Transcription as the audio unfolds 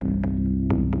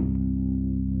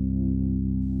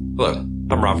Hello,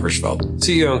 I'm Rob Hirschfeld,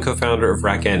 CEO and co-founder of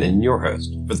RackN and your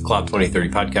host for the Cloud 2030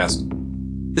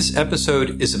 podcast. This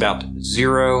episode is about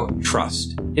zero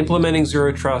trust, implementing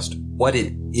zero trust, what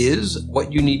it is,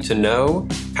 what you need to know,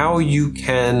 how you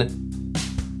can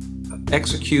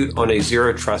execute on a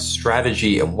zero trust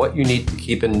strategy, and what you need to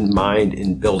keep in mind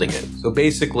in building it. So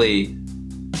basically,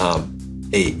 a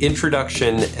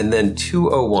introduction and then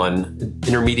 201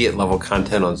 intermediate level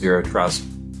content on zero trust.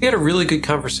 We had a really good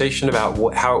conversation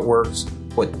about how it works,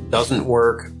 what doesn't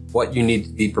work, what you need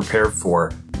to be prepared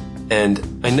for. And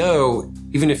I know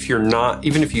even if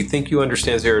you think you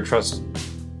understand zero trust,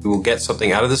 you will get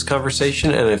something out of this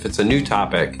conversation. And if it's a new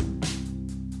topic,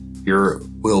 you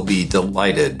will be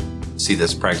delighted to see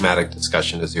this pragmatic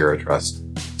discussion of zero trust,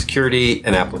 security,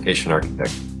 and application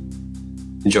architecture.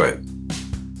 Enjoy it.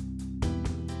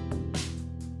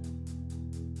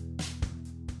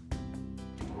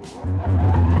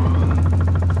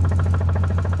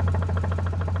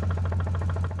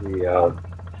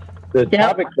 The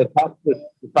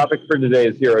topic for today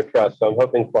is zero trust. So I'm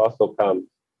hoping Floss will come.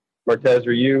 Martez,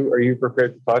 are you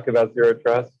prepared to talk about zero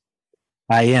trust?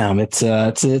 I am. It's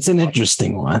an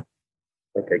interesting one.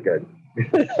 Okay, good.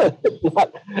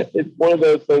 It's one of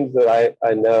those things that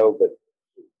I know, but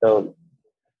don't.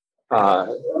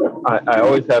 I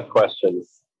always have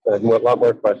questions. I have a lot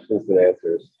more questions than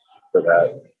answers for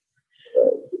that.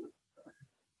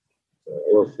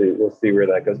 We'll see where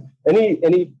that goes.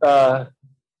 Any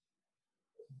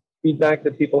feedback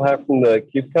that people have from the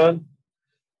KubeCon?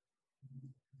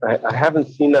 I haven't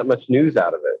seen that much news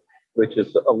out of it, which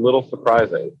is a little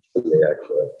surprising to me,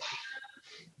 actually.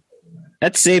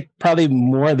 I'd say probably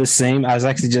more of the same. I was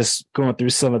actually just going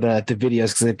through some of the videos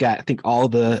because they've got, I think, all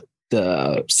the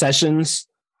sessions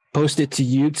posted to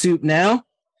YouTube now.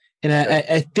 And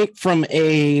I think from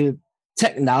a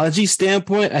technology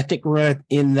standpoint, I think we're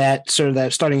in that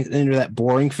starting to enter that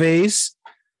boring phase.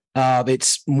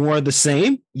 It's more of the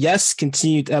same. Yes,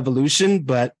 continued evolution,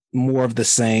 but more of the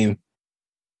same.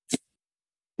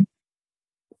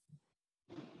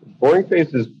 Boring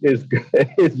phase is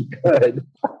good.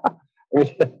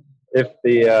 If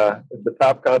the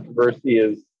top controversy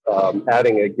is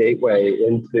adding a gateway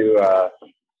into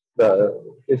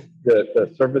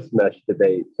the service mesh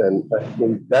debate, and I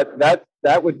mean,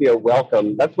 that would be a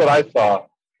welcome. That's what I saw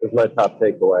as my top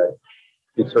takeaway.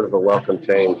 It's sort of a welcome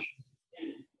change.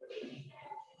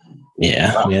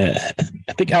 Yeah.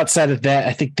 I think outside of that,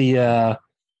 I think the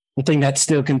thing that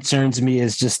still concerns me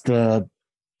is just the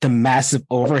massive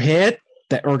overhead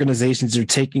that organizations are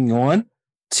taking on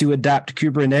to adopt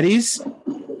Kubernetes,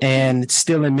 and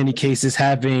still in many cases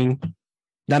having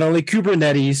not only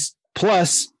Kubernetes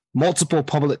plus multiple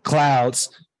public clouds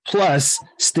plus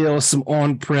still some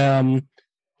on-prem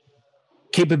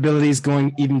capabilities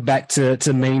going even back to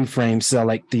mainframe. So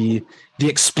like the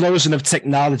explosion of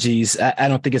technologies, I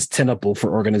don't think it's tenable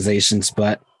for organizations,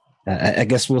 but I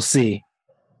guess we'll see.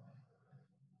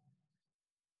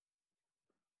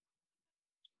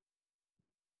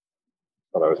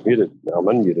 Thought I was muted. Now I'm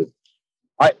unmuted.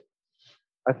 I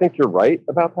think you're right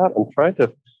about that. I'm trying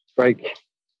to strike.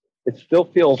 It still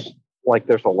feels like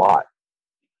there's a lot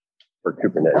for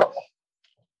Kubernetes.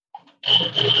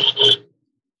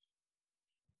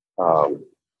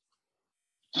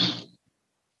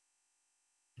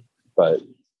 But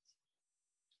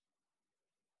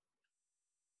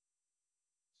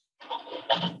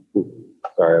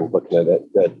sorry, I'm looking at it.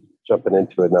 Jumping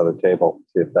into another table,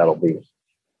 see if that'll be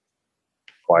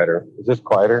quieter. Is this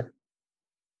quieter?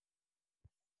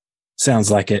 Sounds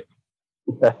like it.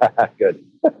 Good.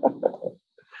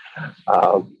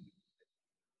 All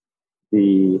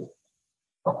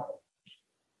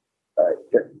right,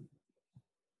 good.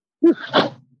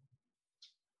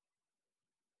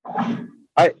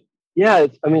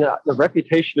 The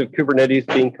reputation of Kubernetes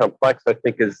being complex, I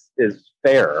think, is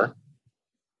fair.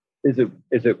 Is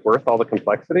it worth all the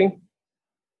complexity?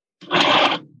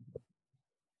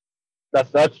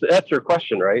 That's your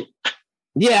question, right?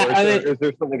 Yeah. Is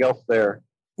there something else there?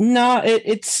 No,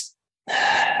 it's.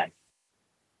 I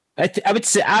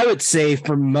would say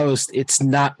for most, it's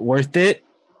not worth it.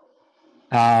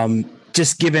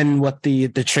 Just given what the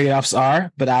trade-offs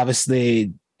are, but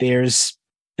obviously there's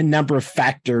a number of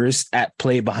factors at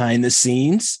play behind the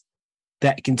scenes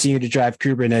that continue to drive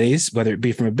Kubernetes, whether it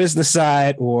be from a business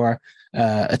side or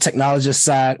a technologist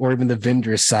side or even the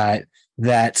vendor side,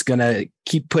 that's going to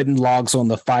keep putting logs on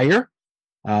the fire.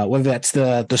 Whether that's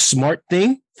the smart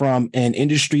thing from an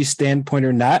industry standpoint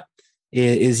or not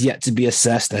is yet to be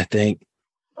assessed, I think.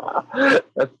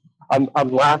 I'm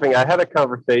laughing. I had a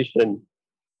conversation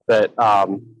that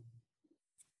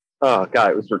oh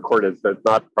god, it was recorded, so it's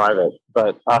not private.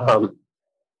 But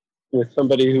with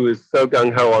somebody who was so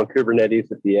gung ho on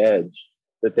Kubernetes at the edge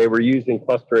that they were using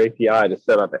Cluster API to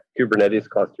set up Kubernetes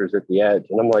clusters at the edge,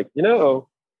 and I'm like, you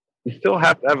still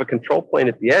have to have a control plane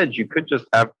at the edge. You could just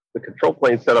have the control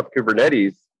plane set up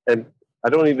Kubernetes, and I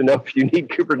don't even know if you need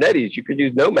Kubernetes. You could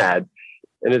use Nomad,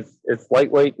 and it's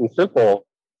lightweight and simple.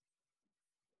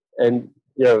 And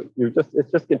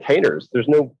it's just containers. There's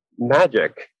no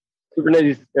magic.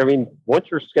 Kubernetes. I mean, once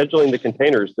you're scheduling the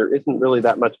containers, there isn't really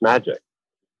that much magic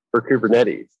for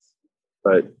Kubernetes.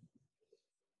 But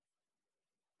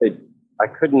I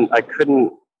couldn't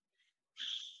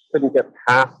get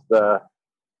past the.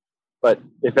 But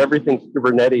if everything's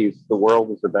Kubernetes, the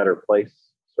world is a better place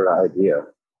sort of idea.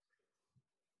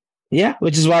 Yeah,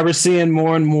 which is why we're seeing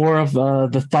more and more of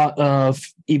the thought of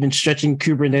even stretching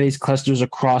Kubernetes clusters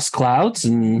across clouds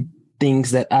and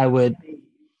things that I would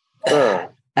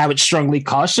strongly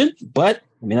caution. But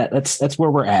I mean, that's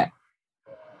where we're at.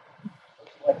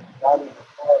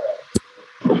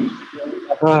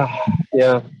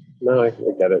 Yeah, no, I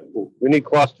get it. We need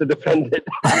Quas to defend it.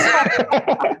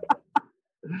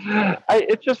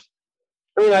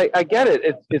 I get it.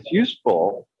 It's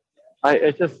useful.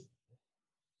 It's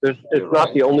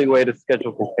not the only way to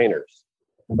schedule containers.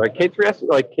 Like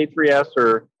K3s,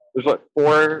 or there's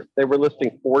four. They were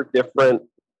listing 4 different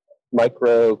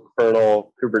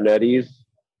microkernel Kubernetes.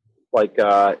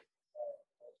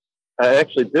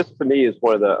 Actually, this to me is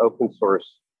one of the open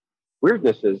source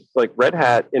weirdnesses. Like Red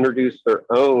Hat introduced their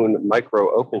own micro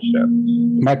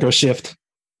OpenShift.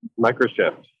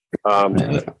 Microshift.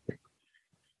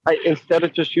 Instead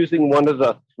of just using one of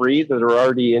the 3 that are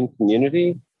already in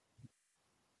community.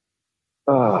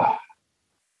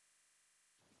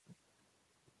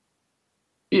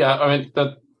 Yeah, I mean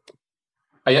that.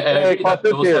 I agree that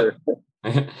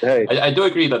I do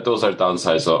agree that those are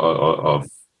downsides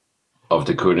of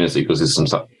the Kubernetes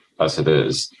ecosystem as it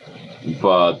is,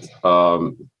 but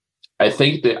I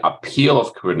think the appeal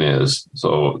of Kubernetes,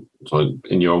 so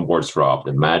in your own words, Rob,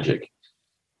 the magic,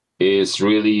 is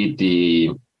really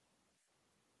the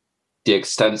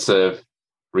extensive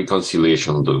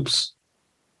reconciliation loops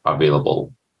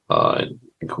available in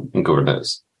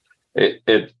Kubernetes.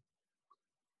 It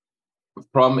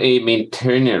from a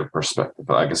maintainer perspective,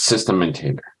 like a system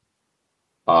maintainer,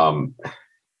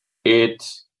 it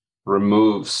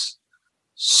removes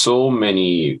so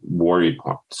many worry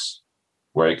points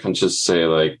where I can just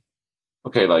say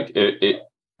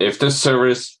if this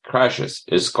service crashes,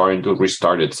 it's going to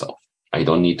restart itself. I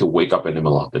don't need to wake up in the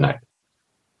middle of the night.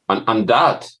 And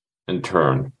that, in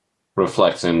turn,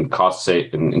 reflects in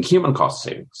in human cost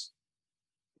savings.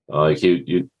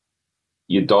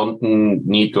 You don't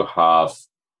need to have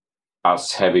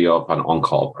as heavy of an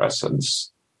on-call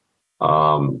presence.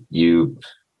 You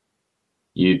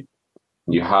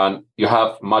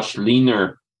have much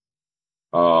leaner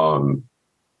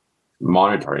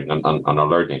monitoring and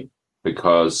alerting,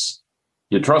 because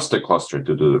you trust the cluster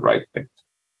to do the right thing.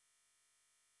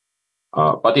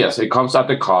 But yes, it comes at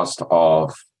the cost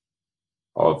of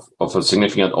a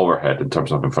significant overhead in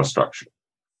terms of infrastructure.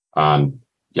 And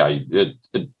yeah,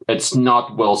 it's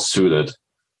not well suited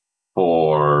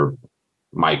for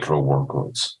micro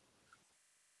workloads.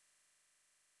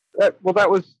 Well, that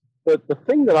was the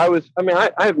thing that I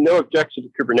have no objection to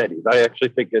Kubernetes. I actually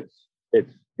think it's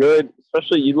good,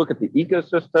 especially you look at the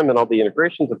ecosystem and all the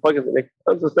integrations and plugins. It makes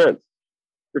tons of sense.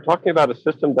 You're talking about a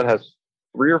system that has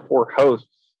 3 or 4 hosts,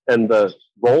 and the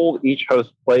role each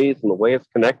host plays and the way it's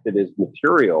connected is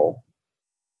material.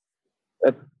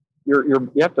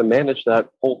 You have to manage the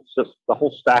whole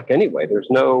stack anyway. There's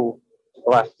no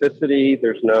elasticity.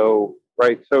 There's no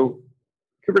right. So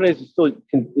Kubernetes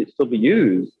can still be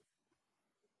used,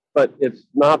 but it's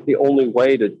not the only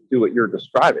way to do what you're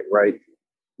describing, right?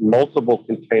 Multiple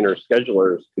container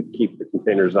schedulers could keep the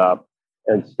containers up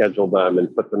and schedule them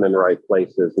and put them in the right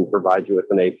places and provide you with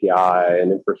an API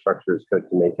and infrastructure as code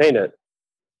to maintain it.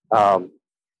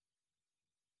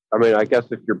 I guess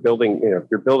if you're building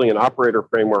an operator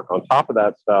framework on top of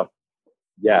that stuff,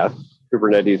 yes,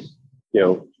 Kubernetes,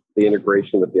 the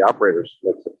integration with the operators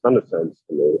makes a ton of sense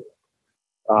to me.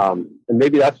 And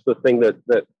maybe that's the thing that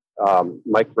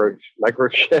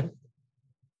Microshift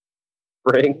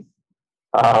brings.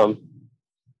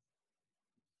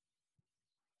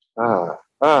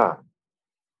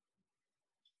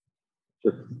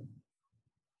 Just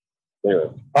anyway.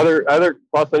 Other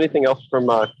plus anything else from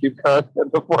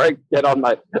KubeCon before I get on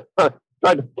my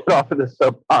trying to get off of this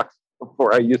soapbox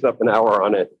before I use up an hour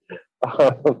on it.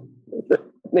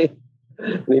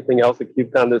 Anything else at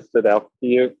KubeCon that stood out to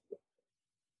you?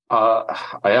 I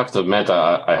have to admit,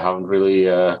 I haven't really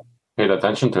paid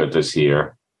attention to it this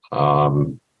year.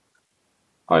 I've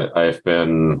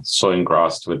been so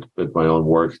engrossed with my own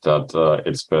work that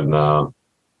it's been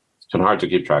hard to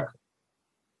keep track.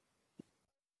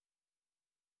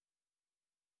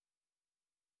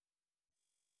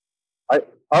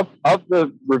 Of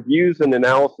the reviews and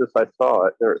analysis I saw,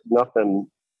 there's nothing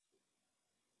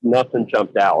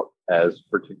jumped out as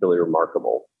particularly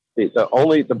remarkable.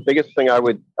 The biggest thing I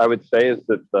would say is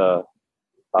that the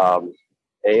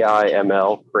AI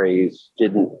ML phrase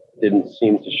didn't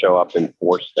seem to show up in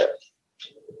force there,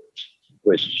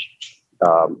 which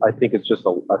I think it's just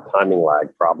a timing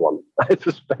lag problem. I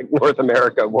suspect North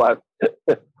America will have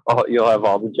you'll have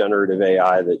all the generative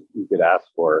AI that you could ask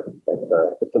for at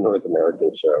the North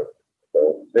American show.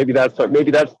 So maybe that's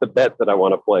the bet that I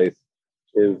want to place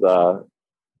is the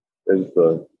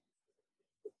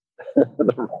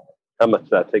how much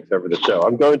that takes over the show.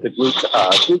 I'm going to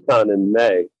GlueCon in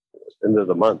May, end of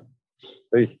the month,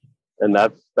 and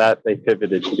that's they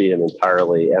pivoted to be an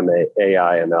entirely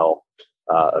AI ML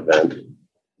event.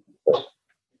 So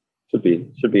should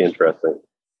be interesting.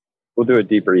 We'll do a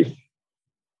debrief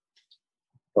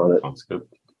on it. Sounds good.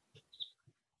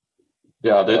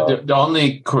 Yeah, the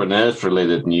only Kubernetes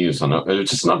related news on it,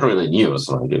 which is not really news,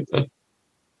 like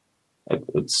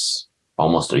it's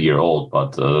almost a year old,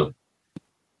 but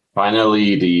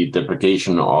finally the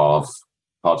deprecation of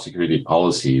cloud security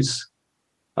policies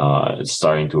is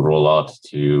starting to roll out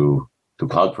to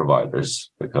cloud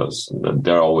providers, because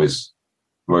they're always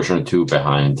version 2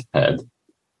 behind head.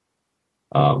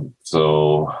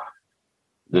 So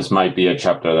this might be a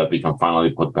chapter that we can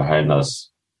finally put behind us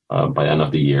by end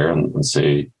of the year and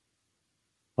say,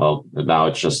 well, now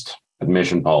it's just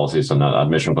admission policies and not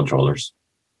admission controllers.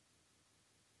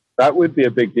 That would be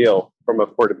a big deal from a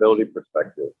portability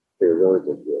perspective. Be a really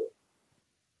big deal.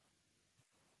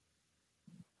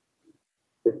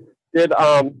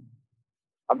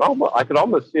 I could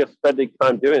almost see us spending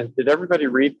time doing it. Did everybody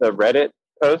read the Reddit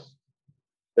post?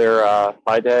 Their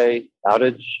high day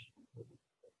outage?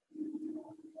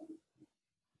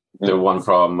 The one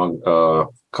from a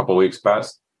couple of weeks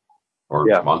past, or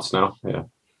months now. Yeah.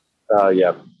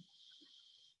 Yeah.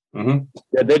 Mm-hmm.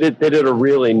 Yeah, they did a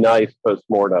really nice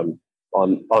postmortem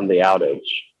on the outage.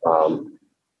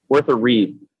 Worth a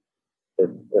read, if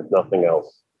nothing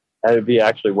else. And it'd be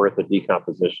actually worth a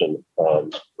decomposition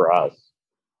for us.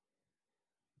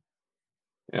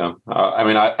 Yeah, I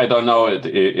mean, I don't know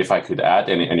if I could add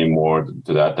any more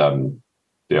to that than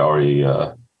they already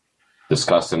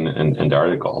discussed in the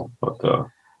article, but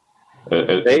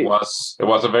it was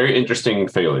a very interesting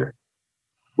failure.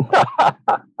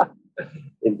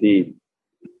 Indeed.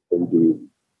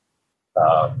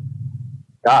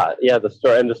 God, yeah, the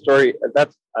story.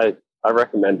 That's I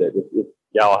recommend it. If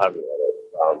y'all haven't read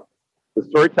it, the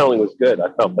storytelling was good. I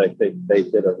felt like they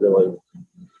did a really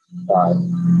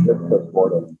good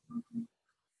postmortem.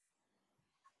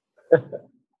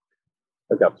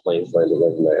 I've got planes landing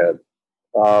over my head.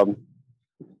 All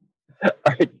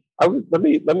right. Let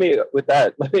me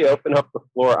open up the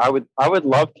floor. I would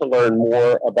love to learn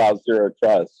more about Zero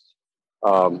Trust,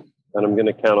 and I'm going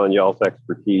to count on y'all's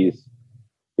expertise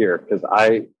here, because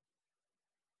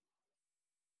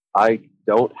I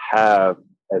don't have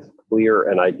as clear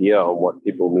an idea on what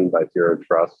people mean by Zero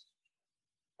Trust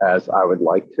as I would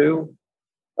like to.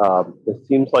 It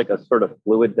seems like a sort of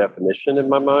fluid definition in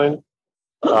my mind.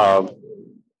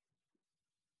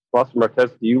 Foster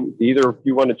Martez, do either of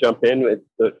you want to jump in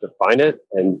to define it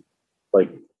and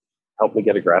help me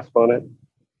get a grasp on it?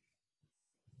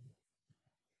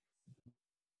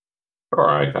 Sure,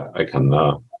 I can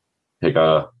take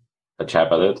a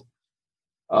chap at it.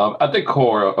 At the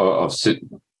core of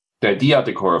the idea at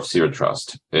the core of Zero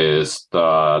Trust is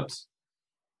that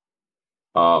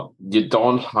you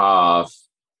don't have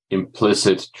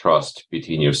implicit trust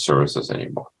between your services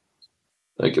anymore.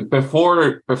 Like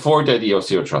before the idea of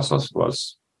Zero Trust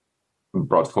was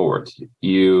brought forward,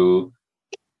 it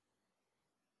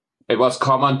was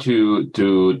common to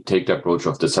take the approach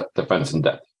of defense in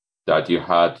depth, that you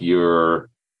had your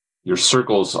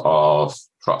circles of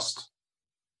trust.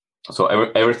 So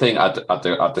everything at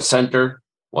the center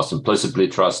was implicitly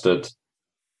trusted,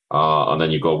 and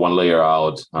then you go one layer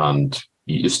out, and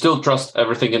you still trust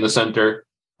everything in the center,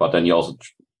 but then you also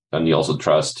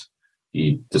trust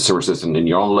the services in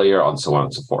your own layer, and so on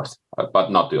and so forth,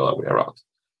 but not the other way around.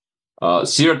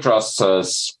 Zero Trust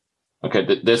says, okay,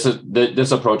 this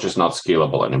approach is not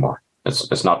scalable anymore.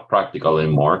 It's not practical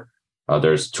anymore.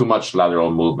 There's too much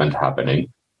lateral movement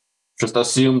happening. Just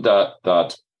assume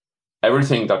that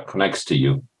everything that connects to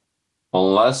you,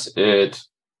 unless it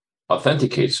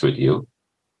authenticates with you,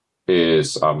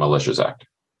 is a malicious act.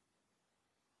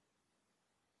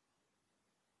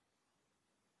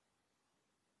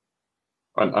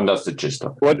 And that's the gist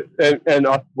of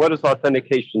it. What does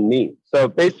authentication mean? So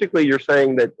basically, you're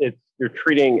saying that you're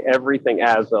treating everything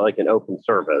as like an open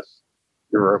service.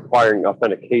 You're requiring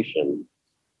authentication.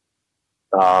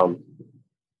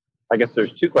 I guess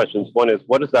there's two questions. One is,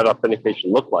 what does that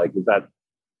authentication look like? Is that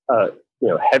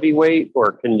heavyweight,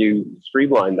 or can you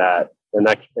streamline that? And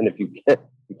if you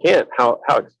can't, how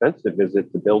expensive is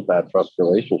it to build that trust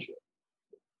relationship?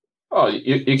 Oh,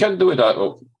 you can do it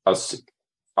as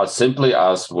simply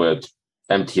as with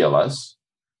MTLS.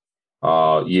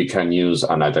 You can use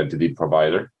an identity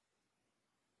provider.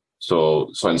 So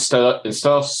instead of,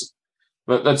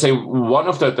 let's say, one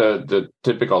of the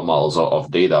typical models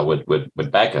of data with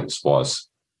backends was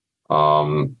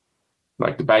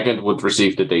like the backend would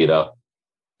receive the data.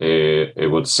 It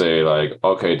would say like,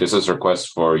 okay, this is a request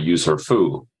for user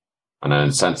foo, and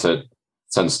then sends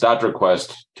that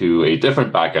request to a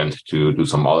different backend to do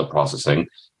some other processing,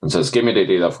 and says, give me the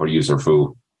data for user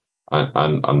foo, and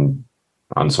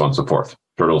so on and so forth.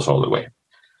 Turtles all the way.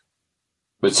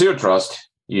 With Zero Trust,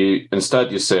 you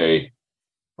say,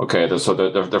 okay, so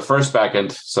the first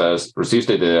backend receives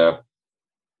the data.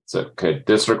 So, okay,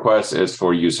 this request is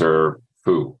for user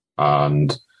foo,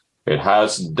 and it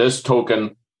has this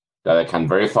token that I can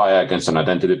verify against an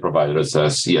identity provider that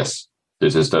says, yes,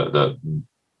 this is the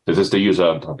user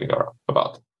I'm talking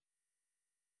about.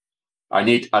 I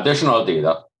need additional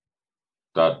data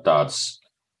that's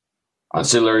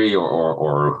ancillary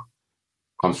or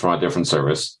comes from a different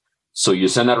service. So you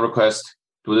send that request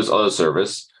to this other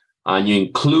service, and you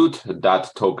include that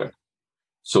token.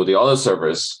 So the other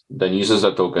service then uses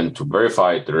that token to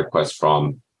verify the request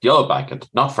from the other backend,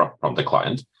 not from the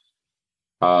client,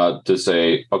 to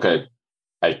say, okay,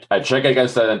 I check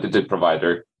against the identity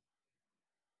provider.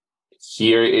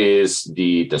 Here is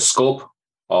the scope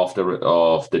of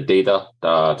the data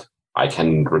that I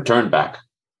can return back,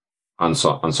 and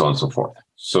so on and so forth.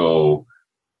 So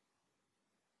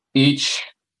each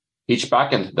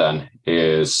backend then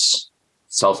is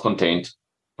self-contained,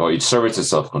 or each service is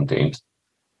self-contained.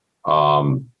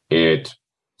 It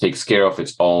takes care of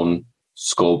its own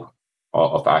scope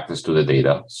of access to the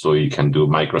data, so you can do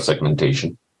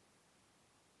micro-segmentation.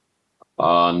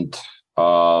 And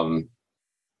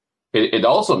it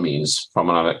also means, from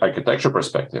an architecture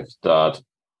perspective, that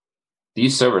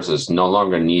these services no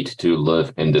longer need to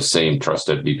live in the same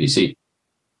trusted VPC.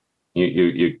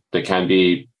 They can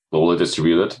be globally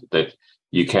distributed, that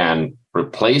you can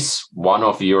replace one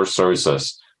of your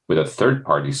services with a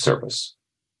third-party service,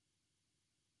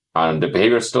 and the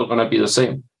behavior is still going to be the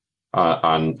same,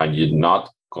 and you're not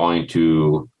going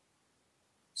to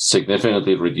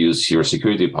significantly reduce your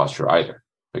security posture either,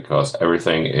 because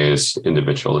everything is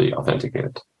individually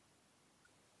authenticated.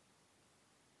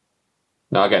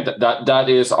 Now, again, that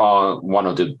is one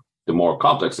of the more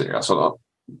complex areas. So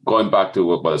going back to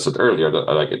what I said earlier,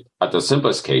 at the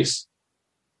simplest case,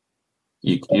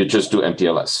 you just do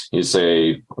MTLS. You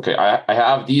say, okay, I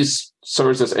have these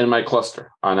services in my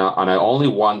cluster, and I only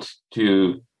want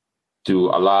to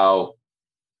allow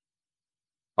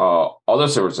other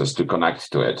services to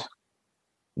connect to it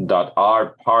that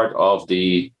are part of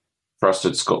the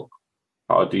trusted scope.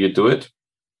 How do you do it?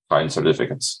 Find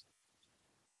certificates.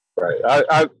 Right.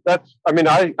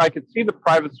 I could see the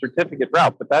private certificate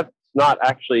route, but that's not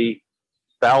actually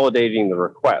validating the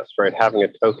request, right? Having a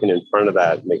token in front of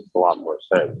that makes a lot more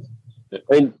sense. I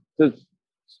mean, go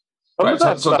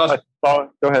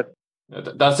ahead.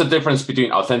 That's the difference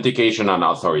between authentication and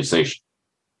authorization.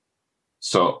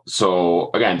 So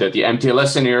again, the MTLS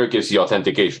scenario gives you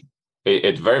authentication.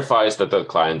 It verifies that the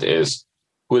client is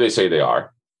who they say they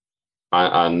are,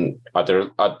 and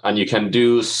you can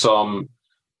do some.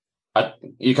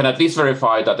 You can at least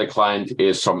verify that the client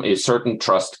is from a certain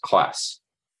trust class.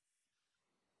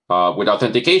 With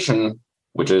authentication,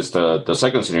 which is the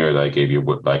second scenario that I gave you,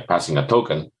 with like passing a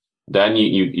token, then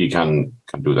you can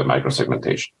do the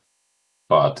microsegmentation.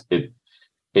 But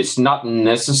it's not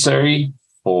necessary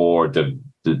for the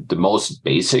most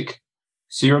basic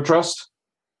Zero Trust.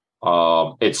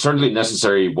 It's certainly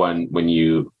necessary when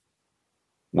you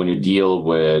deal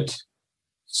with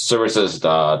services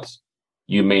that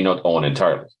you may not own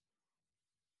entirely.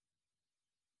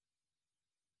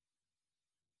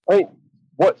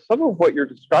 Some of what you're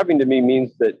describing to me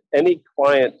means that any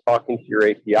client talking to your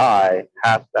API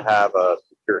has to have a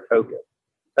secure token,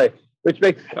 right? Which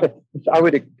makes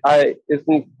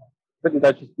wouldn't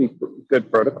that just be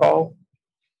good protocol,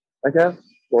 I guess?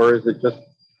 Or is it just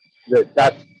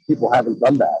that people haven't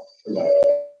done that?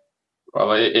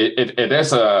 Well, it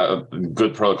is a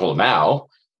good protocol now,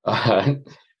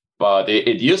 but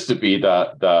it used to be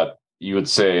that you would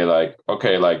say like,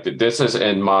 okay, like this is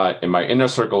in my inner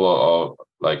circle of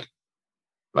like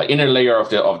inner layer of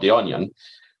the onion,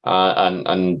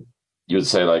 and you would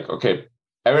say like, okay,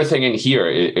 everything in here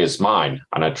is mine,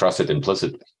 and I trust it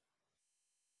implicitly.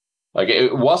 Like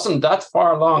it wasn't that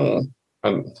far long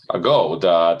ago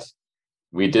that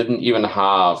we didn't even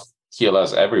have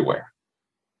TLS everywhere.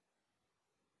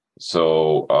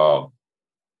 So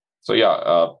yeah,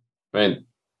 I mean,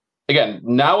 again,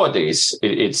 nowadays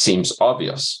it seems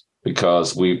obvious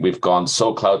because we've gone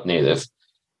so cloud native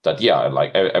that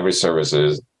like every service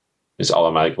is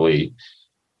automatically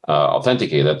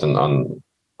authenticated and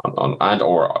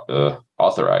or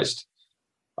authorized.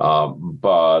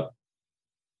 But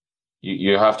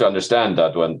you have to understand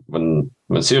that when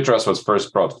Zero Trust was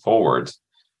first brought forward,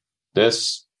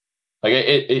 this like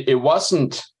it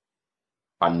wasn't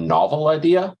a novel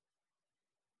idea,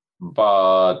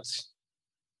 but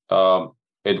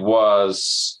it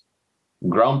was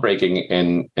groundbreaking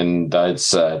in that it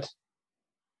said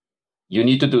you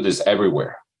need to do this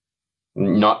everywhere,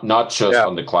 not just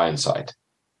on the client side.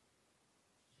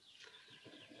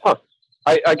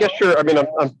 I guess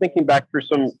I'm thinking back through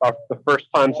some of the first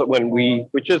times that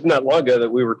which isn't that long ago, that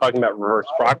we were talking about reverse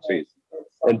proxies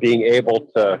and being able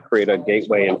to create a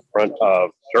gateway in front of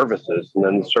services, and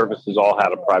then the services all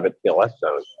had a private TLS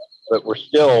zone, but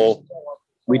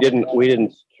we didn't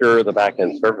secure the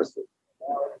backend services.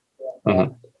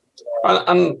 Mm-hmm.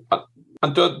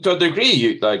 And to a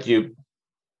degree,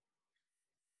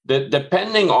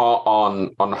 depending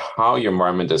on how your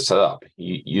environment is set up,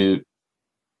 you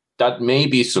that may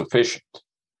be sufficient.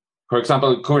 For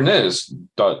example, Kubernetes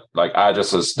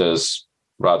addresses this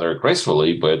rather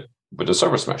gracefully with the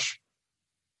service mesh.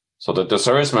 So that the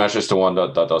service mesh is the one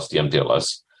that does the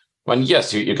MTLS. When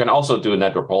yes, you can also do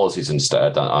network policies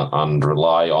instead and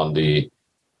rely on the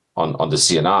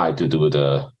CNI to do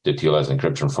the TLS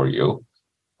encryption for you.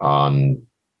 And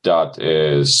that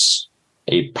is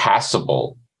a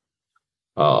passable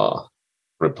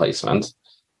replacement.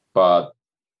 But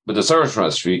with the service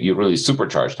mesh, you really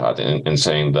supercharge that in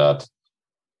saying that,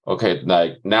 okay,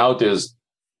 like now there's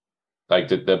like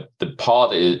the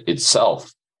pod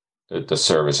itself, the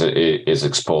service is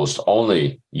exposed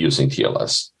only using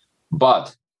TLS,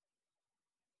 but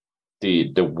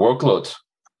the workload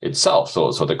itself,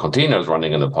 so the containers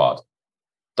running in the pod,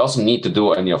 doesn't need to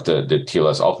do any of the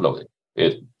TLS offloading.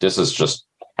 This is just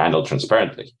handled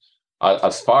transparently.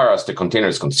 As far as the container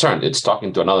is concerned, it's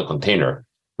talking to another container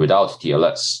without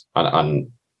TLS, and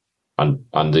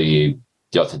the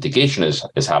authentication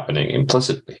is happening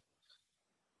implicitly.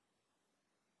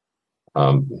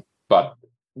 But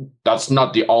that's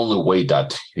not the only way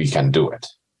that you can do it.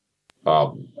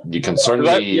 You can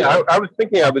certainly. I was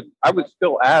thinking I would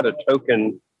still add a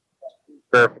token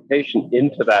verification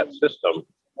into that system,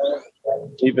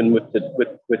 even with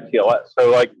TLS. So,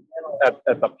 like at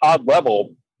the pod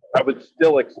level, I would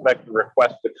still expect the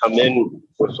request to come in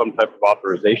with some type of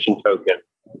authorization token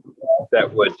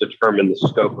that would determine the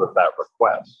scope of that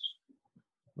request.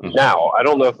 Mm-hmm. Now, I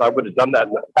don't know if I would have done that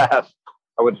in the past.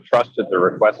 I would have trusted the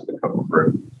request to come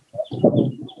through.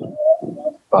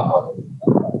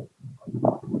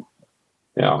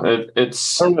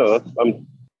 It's. I don't know.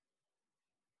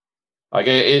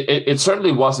 It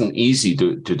certainly wasn't easy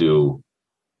to do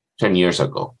 10 years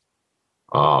ago.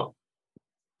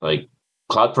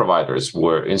 Cloud providers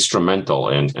were instrumental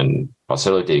in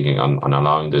facilitating and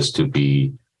allowing this to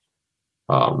be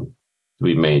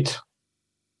made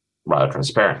rather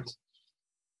transparent.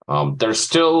 There's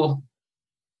still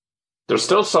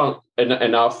some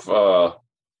enough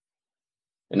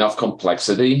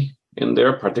complexity in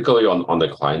there, particularly on the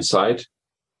client side,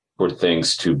 for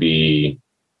things to be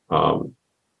for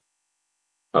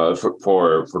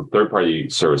third-party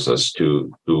services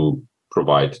to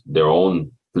provide their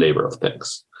own flavor of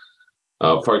things.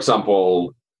 For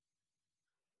example,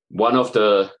 one of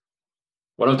the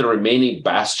remaining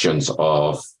bastions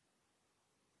of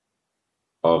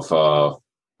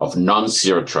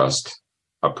non-zero trust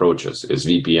approaches is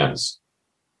VPNs.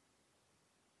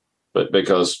 But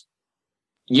because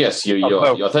yes, you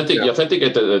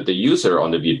authenticate the user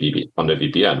on the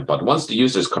VPN, but once the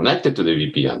user is connected to the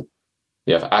VPN,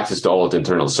 they have access to all of the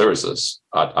internal services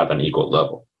at an equal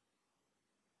level.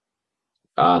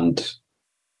 And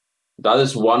that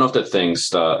is one of the things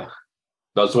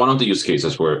that's one of the use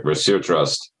cases where Zero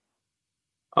Trust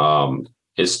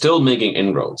is still making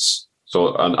inroads.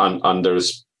 So and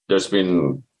there's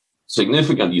been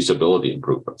significant usability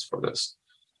improvements for this.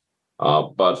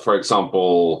 But for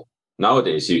example,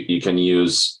 nowadays you can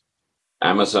use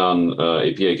Amazon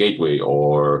API Gateway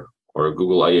or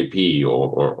Google IAP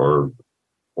or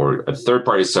or a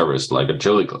third-party service like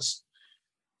Agillicus,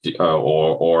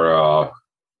 or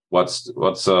what's a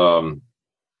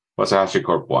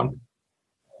HashiCorp one?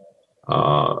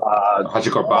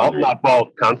 HashiCorp Boundary. Not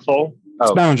Vault, Console.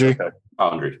 It's Boundary. Okay.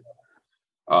 Boundary.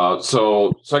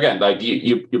 So again, like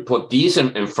you put these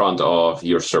in front of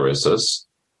your services,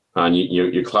 and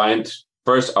your client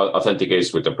first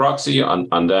authenticates with the proxy,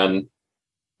 and then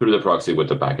through the proxy with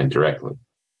the backend directly.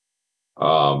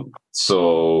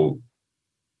 So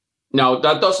now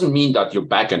that doesn't mean that your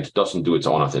backend doesn't do its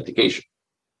own authentication.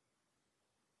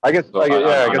 I guess that's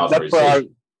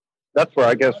where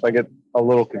I guess I get a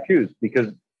little confused, because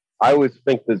I always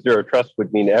think that zero trust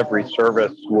would mean every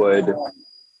service would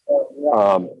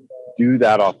do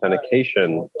that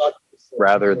authentication,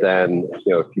 rather than,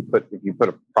 if you put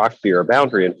a proxy or a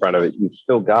boundary in front of it, you've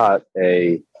still got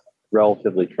a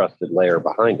relatively trusted layer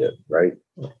behind it, right?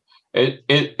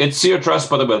 It's zero trust,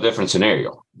 but a different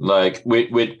scenario. Like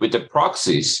with the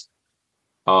proxies,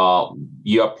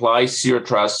 you apply zero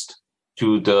trust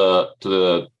to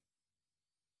the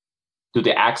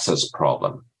access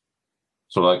problem.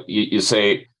 So like you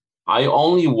say, I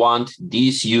only want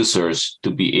these users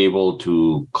to be able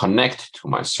to connect to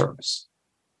my service.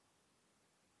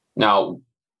 Now,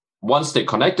 once they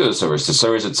connect to the service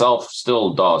itself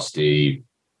still does the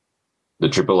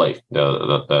AAA,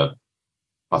 the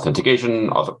authentication,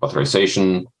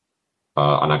 authorization,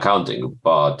 and accounting.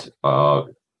 But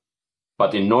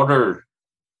in order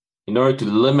to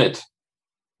limit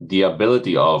the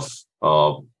ability of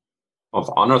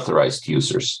unauthorized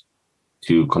users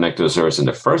to connect to the service in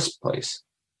the first place,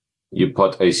 you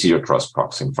put a zero trust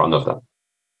proxy in front of them.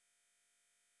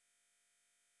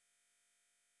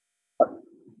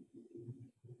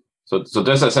 So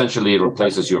this essentially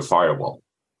replaces your firewall.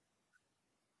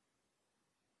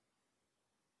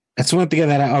 That's one thing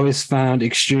that I always found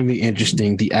extremely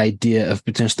interesting, the idea of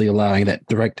potentially allowing that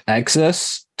direct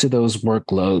access to those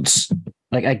workloads.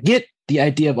 Like, I get the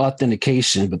idea of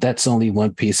authentication, but that's only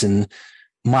one piece. And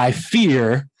my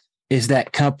fear is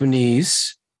that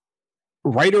companies,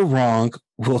 right or wrong,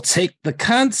 will take the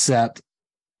concept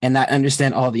and not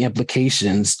understand all the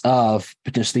implications of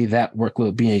potentially that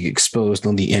workload being exposed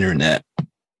on the internet.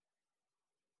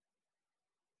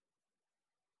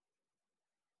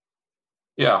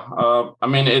 Yeah, I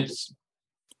mean, it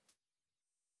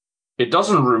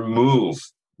doesn't remove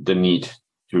the need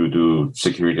to do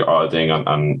security auditing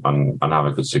and have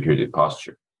a good security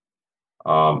posture.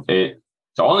 The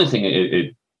only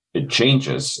thing it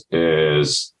changes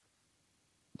is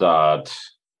that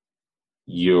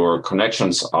your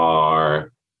connections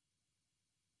are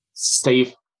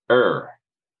safer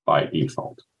by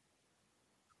default.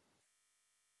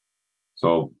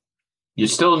 So you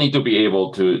still need to be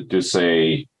able to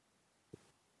say,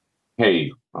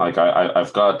 hey, like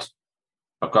I've got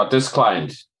this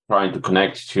client trying to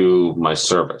connect to my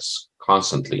service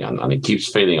constantly, and it keeps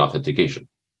failing authentication.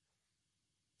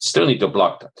 Still need to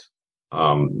block that.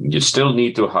 You still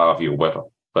need to have your web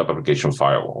application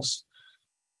firewalls.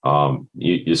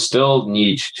 You still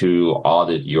need to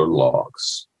audit your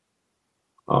logs.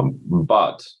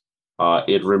 But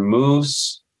it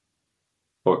removes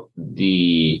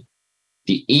the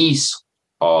ease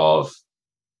of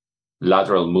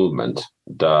lateral movement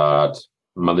that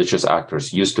malicious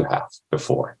actors used to have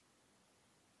before.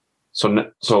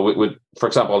 So with for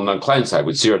example, on the client side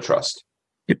with zero trust,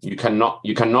 you can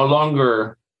no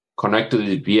longer connect to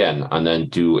the VPN and then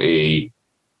do a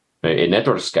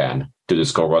network scan to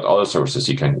discover what other services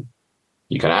you can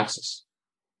access,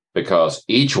 because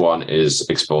each one is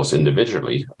exposed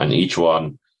individually and each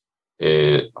one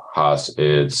has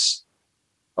its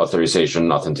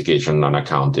authorization, authentication, and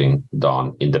accounting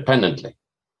done independently.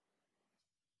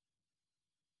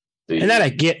 And that I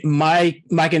get. My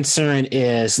concern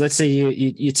is, let's say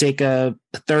you take a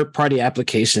third-party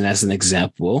application as an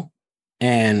example,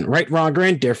 and right, wrong, or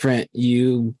indifferent,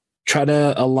 you try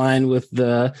to align with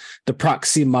the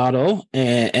proxy model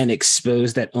and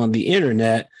expose that on the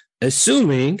internet,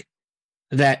 assuming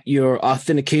that your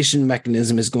authentication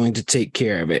mechanism is going to take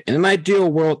care of it. In an ideal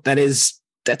world,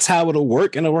 that's how it'll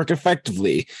work, and it'll work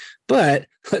effectively. But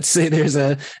let's say there's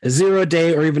a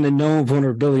 0-day or even a known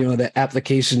vulnerability on the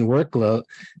application workload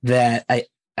that I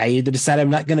either decide I'm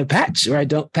not going to patch or I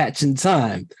don't patch in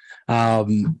time.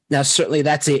 Now, certainly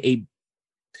that's a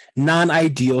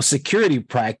non-ideal security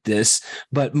practice,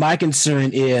 but my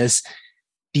concern is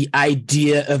the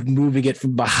idea of moving it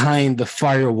from behind the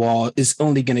firewall is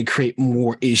only going to create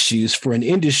more issues for an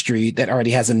industry that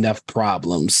already has enough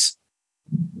problems.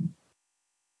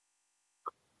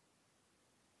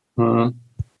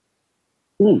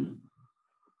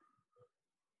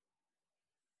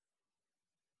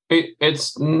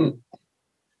 It's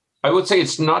I would say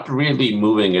it's not really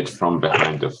moving it from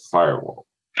behind the firewall.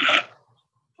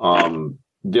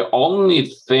 The only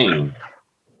thing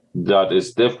that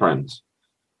is different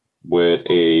with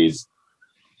a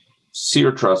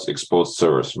zero trust exposed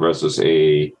service versus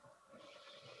a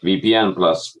VPN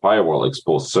plus firewall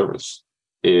exposed service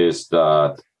is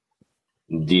that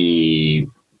the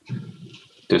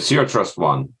zero trust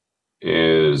one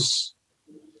is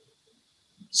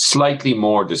slightly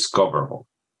more discoverable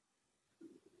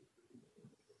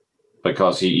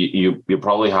because you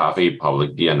probably have a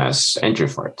public DNS entry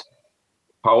for it.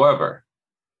 However,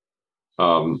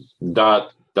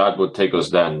 that would take us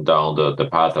then down the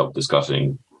path of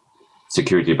discussing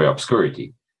security by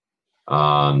obscurity,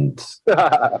 and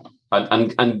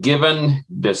given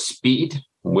the speed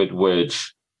with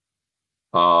which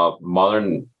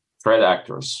modern threat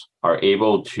actors are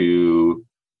able to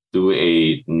do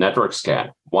a network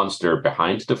scan once they're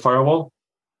behind the firewall,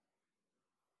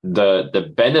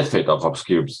 the benefit of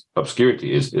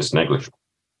obscurity is negligible.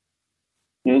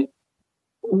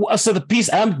 So the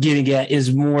piece I'm getting at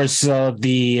is more so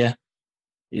the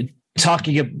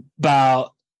talking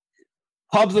about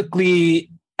publicly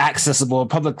accessible,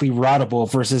 publicly routable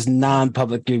versus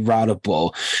non-publicly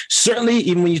routable. Certainly,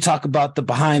 even when you talk about the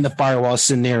behind the firewall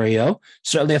scenario,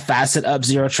 certainly a facet of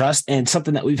zero trust and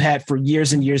something that we've had for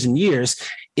years and years and years.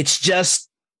 It's just,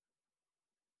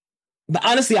 but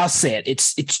honestly, I'll say it.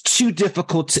 It's too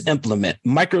difficult to implement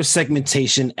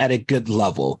microsegmentation at a good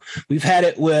level. We've had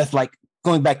it with, like,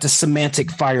 going back to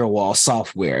semantic firewall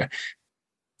software.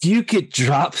 You could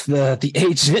drop the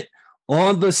agent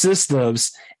on the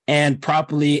systems and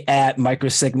properly add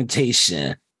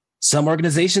microsegmentation. Some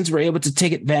organizations were able to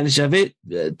take advantage of it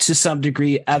to some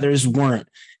degree, others weren't.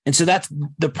 And so that's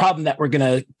the problem that we're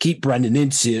going to keep running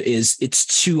into is it's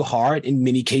too hard in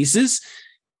many cases,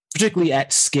 particularly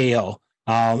at scale.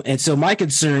 And so my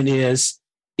concern is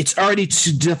it's already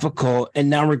too difficult. And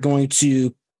now we're going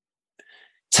to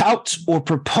tout or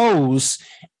propose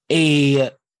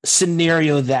a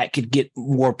scenario that could get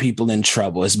more people in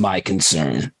trouble is my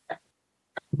concern.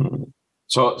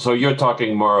 So you're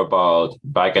talking more about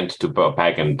backend to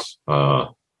backend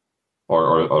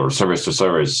or service to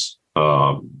service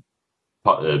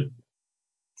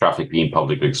traffic being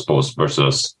publicly exposed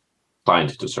versus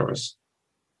client to service.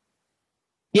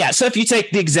 Yeah. So if you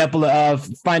take the example of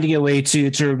finding a way to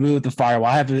remove the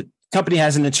firewall, company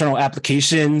has an internal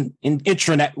application,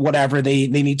 intranet, whatever they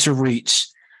need to reach.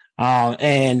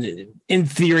 And in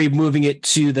theory, moving it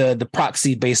to the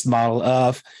proxy-based model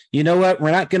of, you know what,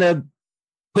 we're not going to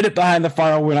put it behind the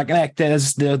firewall. We're not going to act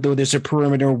as though there's a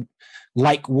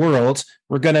perimeter-like world.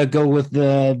 We're going to go with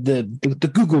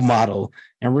the Google model,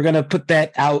 and we're going to put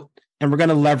that out, and we're going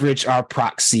to leverage our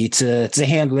proxy to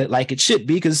handle it like it should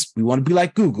be, because we want to be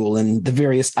like Google and the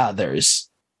various others.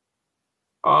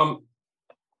 I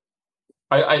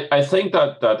think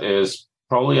that is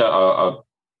probably a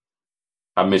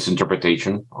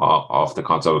misinterpretation of the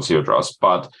concept of zero trust,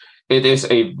 but it is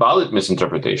a valid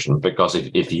misinterpretation because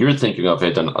if you're thinking of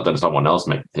it, then someone else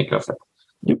may think of it.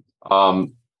 Yep.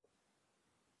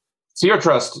 Zero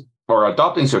trust or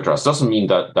adopting zero trust doesn't mean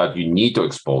that you need to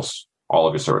expose all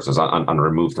of your services and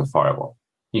remove the firewall.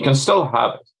 You can still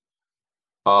have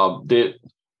it.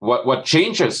 What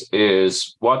changes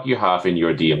is what you have in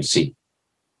your DMC.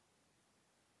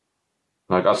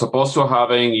 Like, as opposed to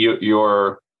having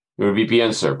your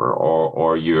VPN server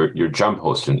or your jump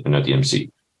host in a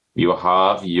DMC, you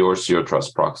have your zero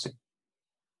trust proxy.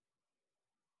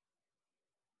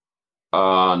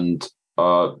 And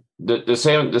the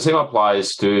same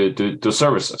applies to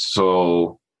services.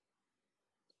 So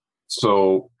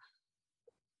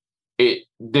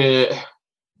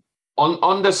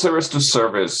on the service to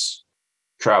service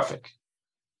traffic,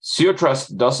 zero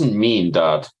trust doesn't mean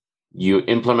that you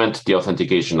implement the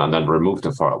authentication and then remove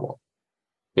the firewall.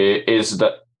 It is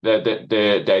that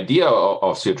the idea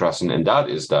of zero trust in that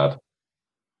is that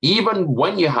even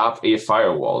when you have a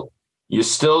firewall, you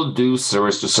still do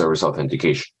service-to-service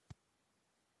authentication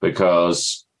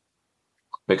because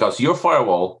your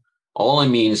firewall only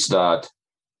means that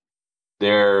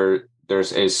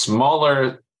there's a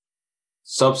smaller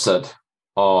subset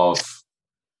of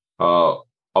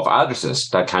addresses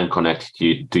that can connect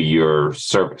to your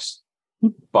service,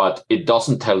 but it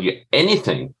doesn't tell you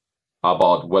anything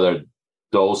about whether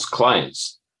those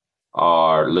clients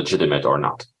are legitimate or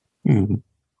not. Mm-hmm.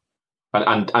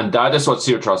 And that is what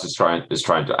zero trust is trying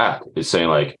to add. It's saying,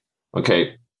 like,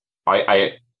 okay,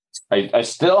 I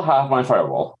still have my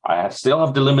firewall. I still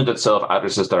have the limited set of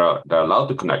addresses that are allowed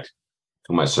to connect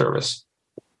to my service.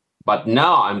 But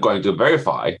now I'm going to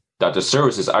verify that the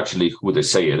service is actually who they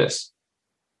say it is.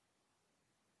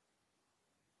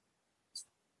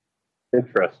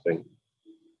 Interesting.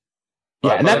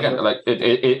 Yeah, but again, like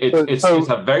it's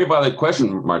a very valid question,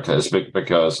 Martez,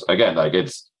 because again, like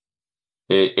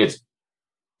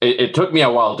it took me a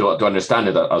while to understand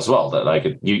it as well. That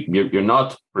like you're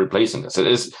not replacing this.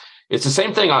 It's the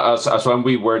same thing as when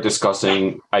we were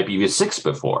discussing IPv6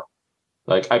 before.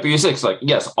 Like IPv6, like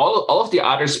yes, all of the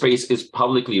address space is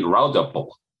publicly routable,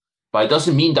 but it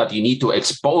doesn't mean that you need to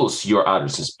expose your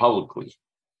addresses publicly.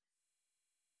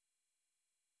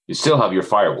 You still have your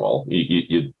firewall.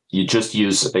 You just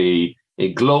use a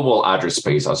global address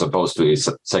space as opposed to a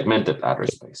segmented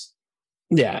address space.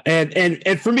 Yeah,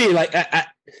 and for me, like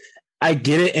I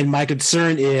get it, and my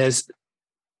concern is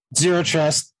zero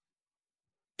trust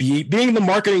being the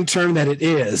marketing term that it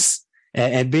is,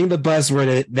 and being the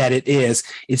buzzword that it is.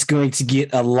 It's going to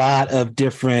get a lot of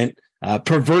different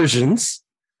perversions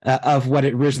of what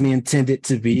it originally intended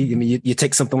to be. I mean, you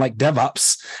take something like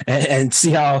DevOps and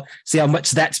see how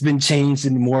much that's been changed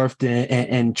and morphed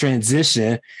and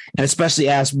transition, and especially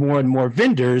as more and more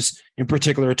vendors, in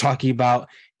particular, are talking about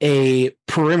a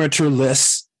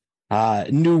perimeterless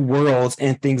new worlds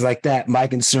and things like that. My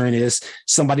concern is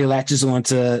somebody latches on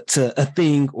to a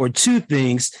thing or two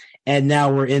things, and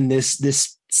now we're in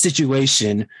this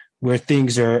situation where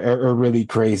things are really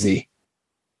crazy.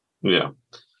 Yeah.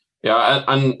 Yeah,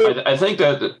 and I think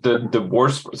that the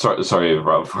worst. Sorry,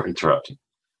 Rob, for interrupting.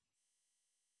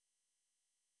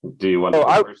 Do you want?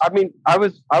 I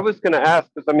was going to ask,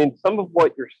 because I mean, some of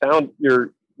what you said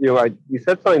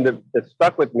something that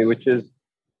stuck with me, which is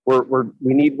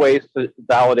we need ways to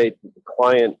validate that the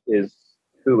client is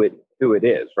who it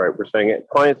is, right? We're saying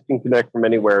clients can connect from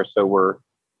anywhere, so we're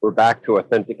back to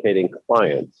authenticating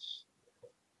clients.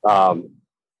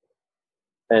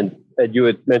 And you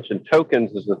had mentioned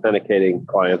tokens as authenticating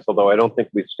clients, although I don't think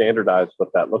we've standardized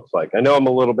what that looks like. I know I'm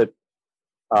a little bit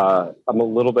off,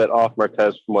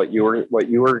 Martez, from where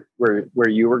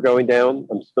you were going down.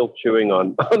 I'm still chewing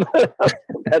on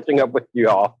catching up with you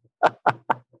all.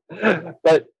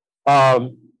 But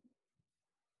I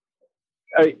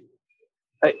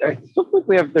still think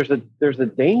there's a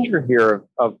danger here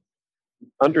of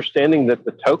understanding that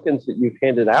the tokens that you've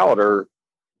handed out are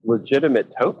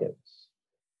legitimate tokens.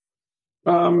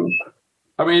 I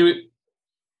mean,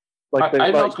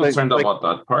 I'm not concerned about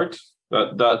that part.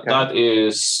 That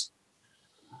is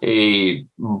a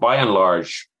by and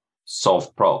large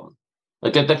solved problem.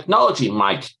 Like the technology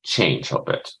might change a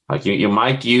bit. Like you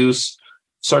might use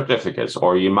certificates,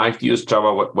 or you might use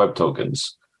Java Web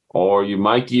Tokens, or you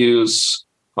might use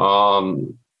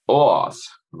OAuth,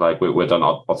 like with an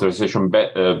authorization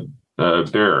bearer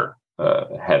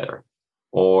header,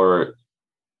 or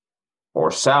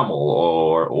SAML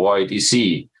or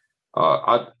OIDC.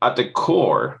 At the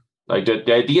core, like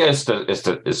the idea is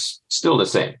still the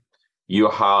same. You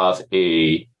have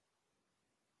an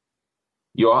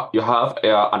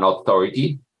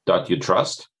authority that you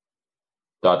trust.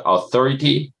 That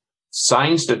authority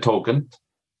signs the token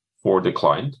for the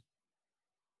client,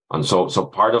 and so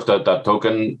part of that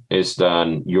token is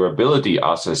then your ability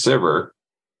as a server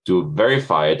to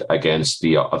verify it against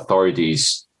the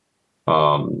authority's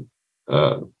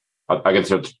against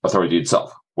the authority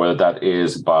itself, whether that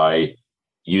is by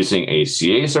using a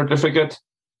CA certificate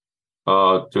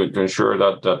to ensure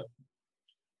that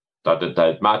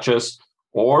it matches,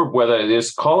 or whether it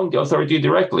is calling the authority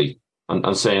directly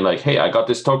and saying like, "Hey, I got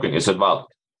this token. Is it valid?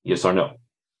 Yes or no?"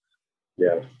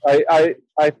 Yeah,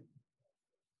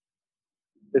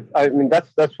 I mean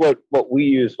that's what we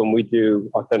use when we do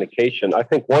authentication. I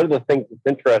think one of the things that's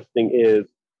interesting is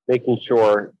making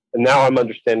sure. And now I'm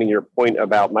understanding your point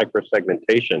about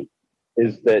microsegmentation,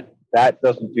 is that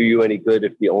doesn't do you any good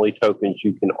if the only tokens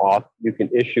you can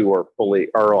issue are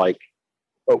like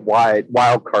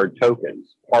wildcard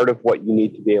tokens. Part of what you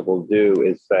need to be able to do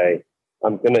is say,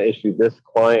 I'm going to issue this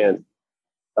client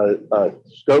a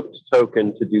scoped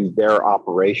token to do their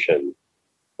operation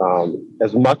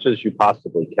as much as you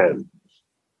possibly can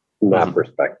from that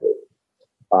perspective.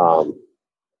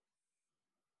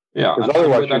 Yeah, because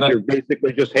otherwise you're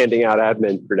basically just handing out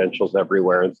admin credentials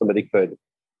everywhere, and somebody could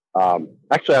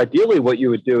actually, ideally, what you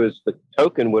would do is the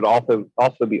token would also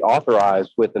be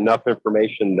authorized with enough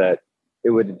information that it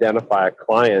would identify a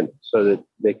client, so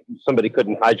that somebody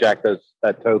couldn't hijack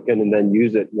that token and then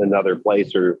use it in another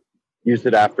place, or use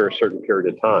it after a certain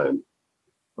period of time.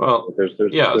 Well, there's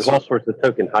all sorts of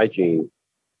token hygiene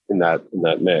in that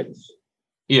mix.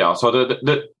 Yeah, so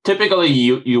the typically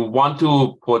you want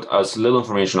to put as little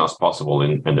information as possible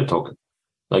in the token.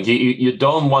 Like you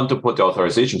don't want to put the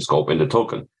authorization scope in the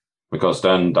token. because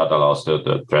then that allows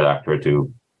the threat actor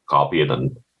to copy it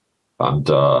and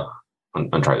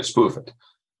try to spoof it.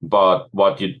 But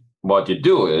what you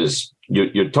do is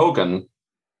your token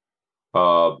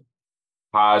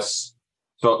has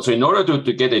so in order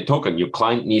to get a token, your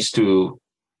client needs to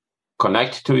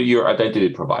connect to your identity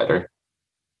provider.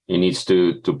 He needs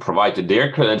to provide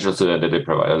their credentials to the identity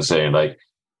provider and saying like,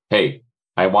 hey,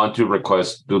 I want to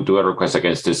do a request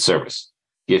against this service.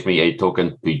 Give me a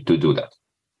token to do that.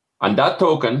 And that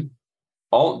token,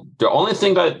 the only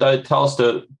thing that tells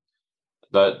the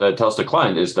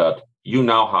client is that you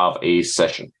now have a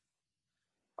session.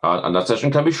 And that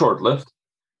session can be short-lived.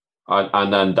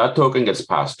 And then that token gets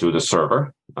passed to the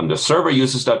server. And the server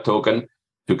uses that token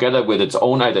together with its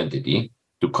own identity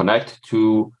to connect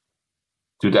to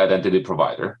the identity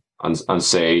provider and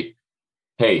say,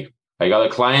 hey, I got a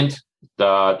client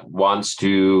that wants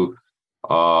to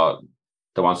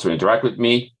interact with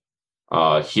me.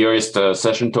 Here is the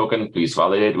session token. Please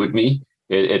validate with me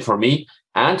it for me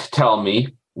and tell me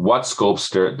what scopes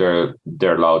they're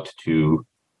allowed to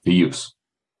use.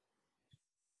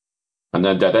 And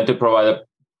then the identity provider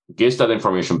gives that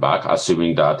information back,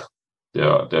 assuming that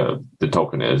the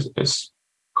token is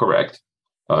correct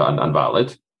and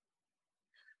valid.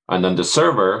 And then the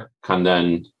server can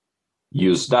then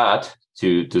use that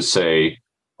to say,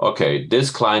 okay, this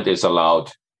client is allowed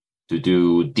to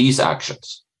do these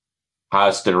actions.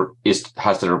 Has the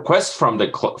request from the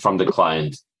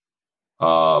client,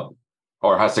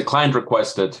 or has the client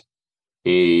requested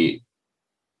an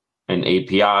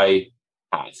API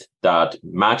path that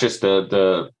matches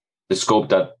the scope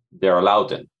that they're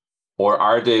allowed in, or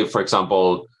are they, for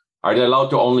example, are they allowed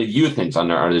to only view things,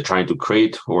 and are they trying to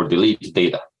create or delete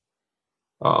data,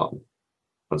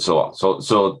 and so on.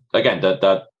 So again,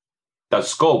 that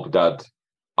scope, that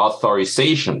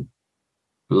authorization,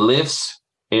 lives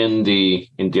in the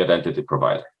identity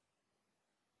provider.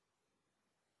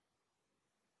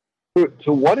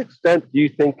 To what extent do you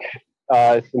think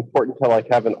it's important to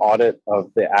have an audit of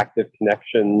the active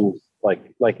connections,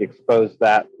 like expose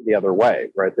that the other way,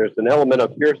 right? There's an element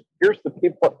of here's the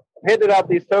people handed out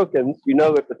these tokens. You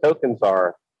know what the tokens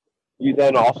are. You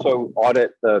then also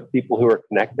audit the people who are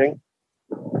connecting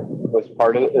as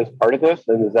part of this,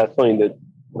 and is that something that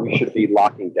we should be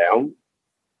locking down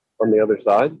from the other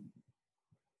side?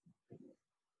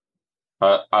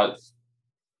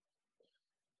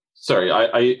 Sorry,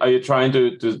 are you trying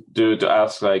to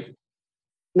ask like?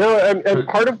 No, and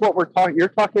part of what you're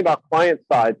talking about client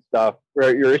side stuff,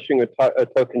 where you're issuing a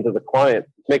token to the client.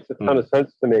 It makes a ton of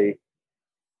sense to me,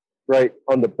 right?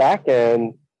 On the back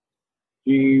end,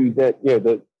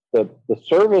 the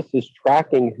service is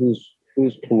tracking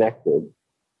who's connected,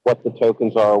 what the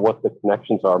tokens are, what the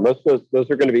connections are. Most of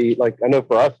those are going to be I know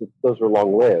for us, those are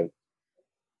long lived,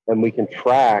 and we can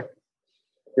track.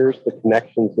 Here's the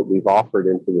connections that we've offered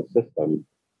into the system.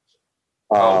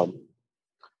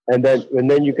 And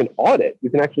then you can audit. You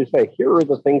can actually say, here are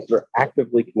the things that are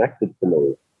actively connected to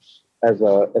me as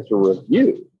a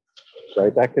review,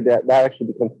 right? That actually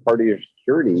becomes part of your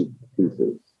security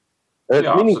pieces. And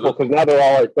it's meaningful because now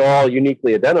they're all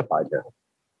uniquely identified now,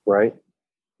 right?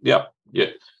 Yeah.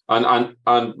 And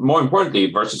more importantly,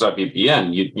 versus a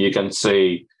VPN, you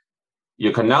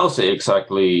can now say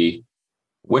exactly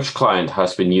which client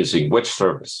has been using which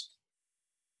service.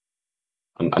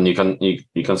 And you can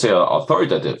say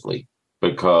authoritatively,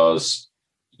 because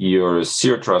your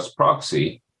Zero Trust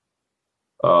proxy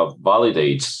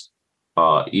validates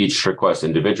each request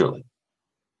individually.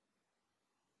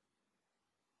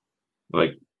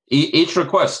 Like each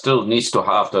request still needs to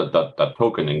have that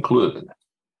token included in it.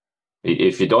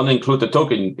 If you don't include the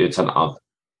token, it's an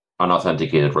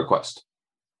unauthenticated request.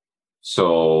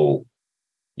 So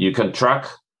you can track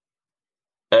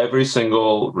every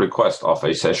single request of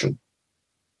a session.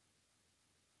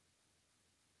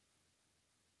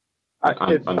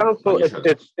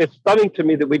 It's stunning to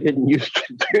me that we didn't used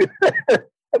to do that.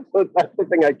 That's the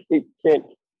thing I can't.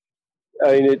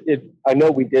 I mean, I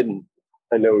know we didn't.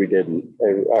 I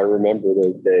remember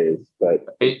those days,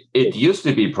 but it used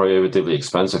to be prohibitively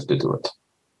expensive to do it.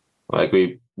 Like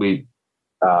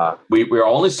we're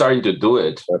only starting to do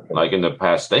it like in the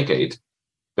past decade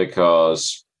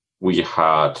because we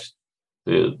had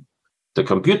the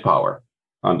compute power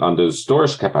and the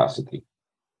storage capacity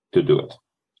to do it.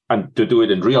 And to do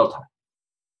it in real time.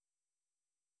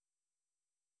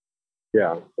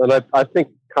 Yeah, and I think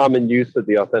common use of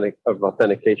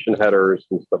authentication headers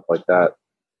and stuff like that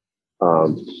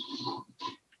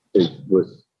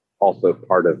was also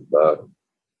part of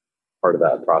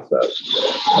that process.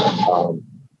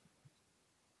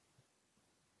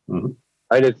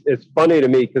 And it's funny to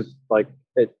me because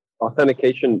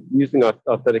authentication, using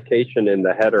authentication in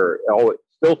the header, it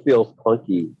still feels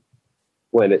clunky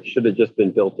when it should have just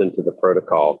been built into the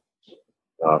protocol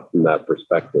from that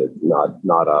perspective, not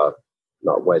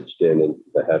wedged into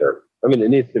the header. I mean, it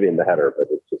needs to be in the header, but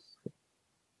it's just.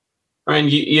 I mean,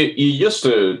 you used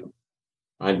to.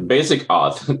 Basic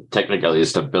auth technically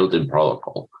is the built-in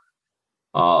protocol,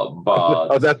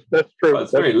 but that's true.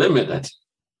 It's very limited.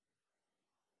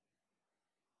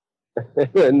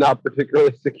 And not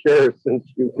particularly secure, since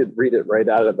you could read it right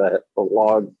out of the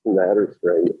logs from the header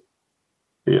string.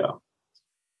 Yeah.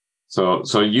 So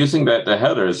using the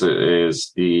headers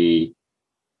was the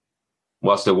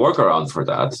workaround for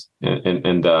that,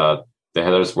 and the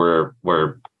headers were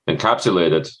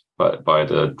encapsulated by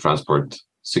the transport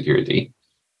security.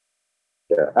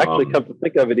 Yeah, actually, come to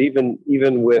think of it, even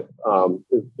with all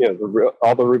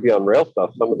the Ruby on Rails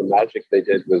stuff, some of the magic they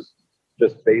did was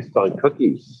just based on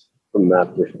cookies from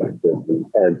that perspective,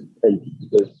 and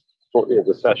the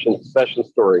session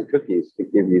storing cookies to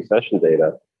give you session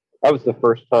data. That was the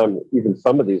first time even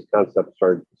some of these concepts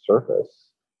started to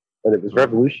surface, and it was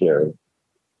revolutionary.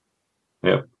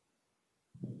 Yeah.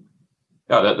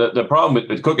 Yeah, the problem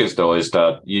with cookies, though, is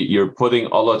that you're putting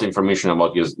all that information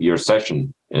about your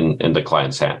session in the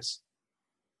client's hands.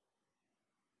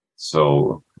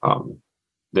 So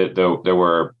there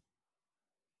were,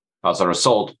 as a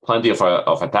result, plenty of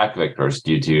attack vectors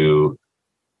due to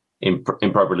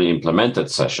improperly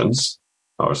implemented sessions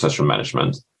or session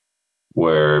management,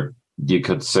 where you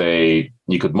could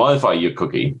modify your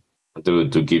cookie to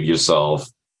give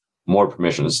yourself more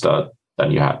permissions than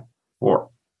you had before.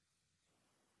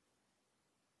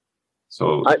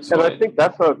 I think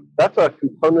that's a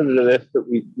component of this that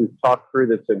we've talked through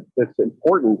that's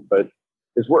important, but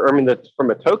that's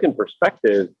from a token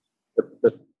perspective,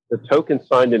 the token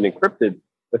signed and encrypted,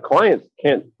 the clients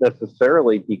can't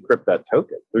necessarily decrypt that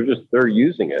token. They're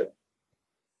using it.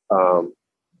 And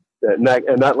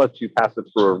that lets you pass it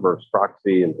through a reverse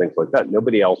proxy and things like that.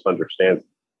 Nobody else understands,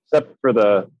 except for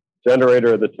the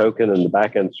generator of the token and the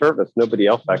backend service. Nobody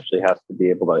else actually has to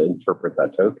be able to interpret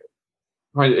that token.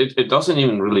 Right. It doesn't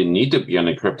even really need to be an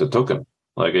encrypted token.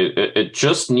 Like it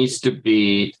just needs to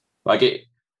be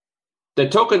the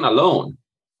token alone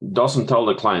doesn't tell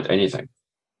the client anything.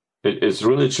 It's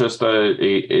really just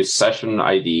a session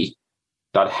ID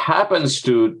that happens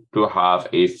to have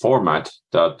a format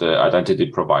that the identity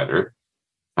provider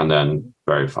can then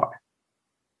verify.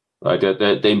 Like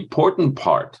the important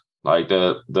part, like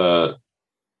the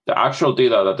actual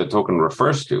data that the token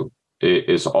refers to,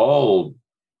 is all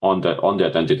on the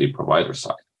identity provider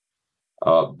side.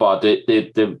 But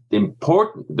the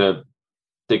important, the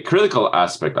critical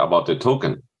aspect about the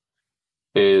token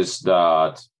is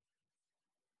that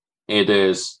it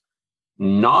is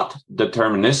not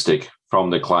deterministic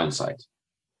from the client side.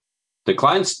 The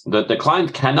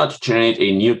client cannot generate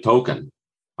a new token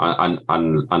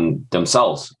on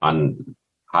themselves and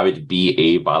have it be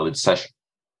a valid session.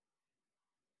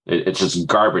 It's just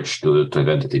garbage to the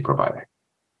identity provider.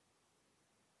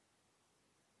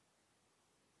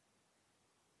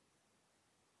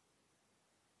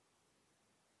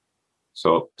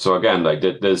 So again, like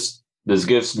this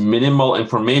gives minimal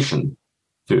information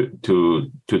to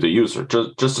the user,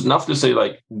 just enough to say,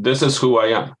 like, this is who I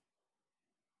am,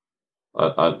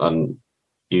 and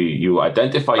you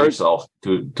identify yourself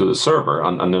to the server,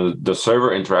 and the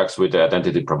server interacts with the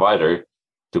identity provider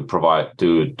to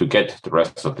get the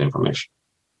rest of the information.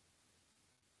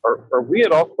 Are we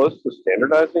at all close to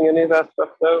standardizing any of that stuff,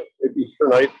 though? It'd be sure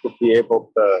nice to be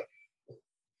able to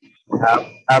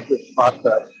have this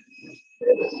process.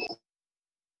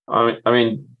 I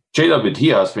mean,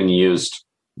 JWT has been used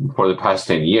for the past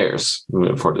 10 years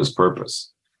for this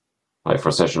purpose, like for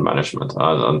session management.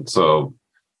 And so,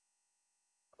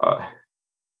 I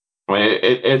mean,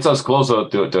 it's as close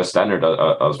to a standard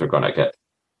as we're going to get.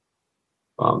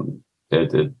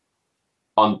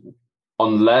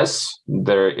 Unless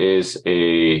there is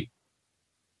a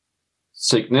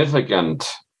significant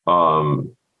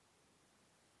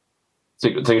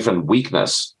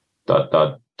weakness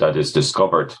that is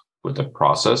discovered with the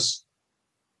process,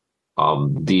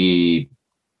 maybe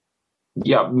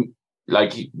you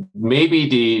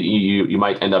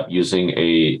might end up using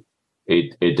a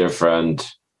different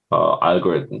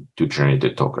algorithm to generate the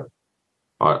token,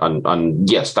 and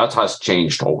yes, that has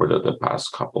changed over the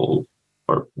past couple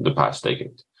or the past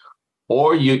decade.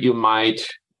 Or you might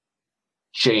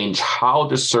change how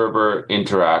the server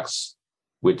interacts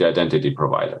with the identity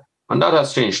provider, and that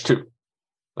has changed too.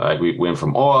 Like we went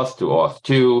from auth to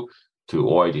auth2 to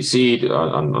OIDC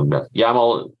and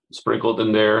YAML sprinkled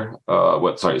in there.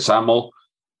 SAML.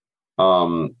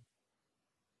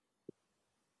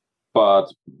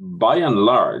 But by and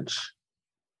large,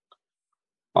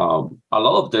 a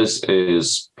lot of this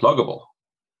is pluggable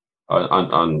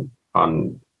on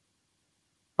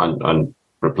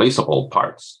replaceable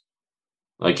parts.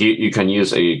 Like you can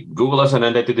use a Google as an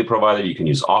identity provider. You can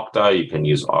use Okta. You can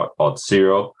use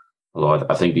Auth0. Although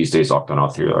I think these days Okta and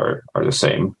Auth0 are the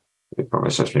same, if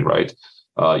memory serves me right.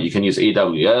 You can use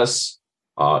AWS.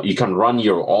 You can run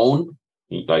your own.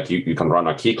 Like you can run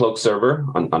a Keycloak server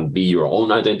and be your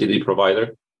own identity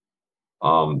provider.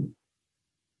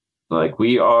 Like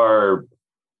we're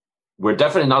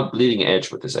definitely not bleeding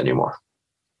edge with this anymore.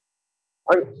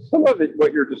 Some of it,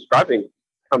 what you're describing,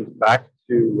 comes back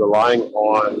to relying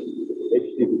on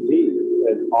HTTP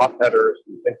and auth headers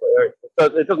and things like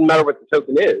that. So it doesn't matter what the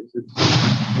token is; it's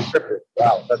encrypted.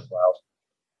 Wow, that's loud.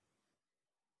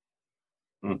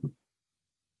 Mm-hmm.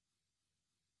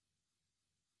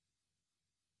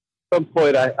 At some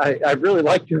point, I really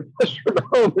like your this from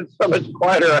home. It's so much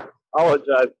quieter. I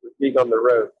apologize for being on the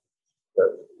road.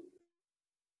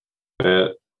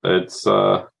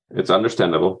 It's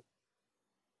understandable.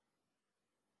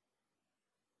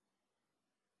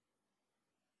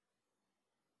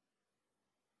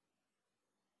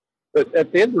 But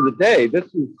at the end of the day, this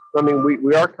is, I mean,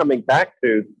 we are coming back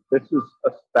to, this is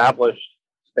established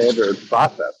standard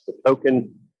process. The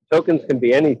tokens can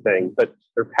be anything, but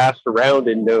they're passed around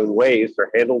in known ways. They're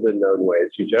handled in known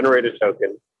ways. You generate a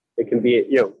token. It can be,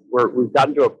 we've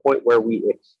gotten to a point where we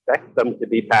expect them to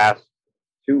be passed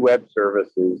to web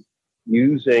services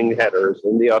using headers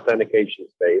in the authentication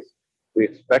space. We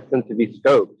expect them to be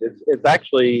scoped. It's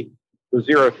actually, the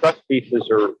zero trust pieces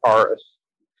are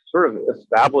sort of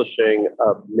establishing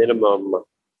a minimum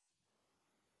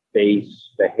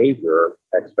base behavior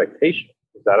expectation.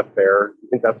 Is that you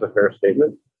think that's a fair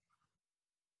statement?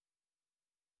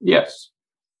 Yes.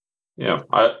 Yeah.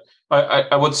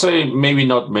 I would say maybe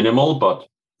not minimal, but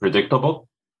predictable.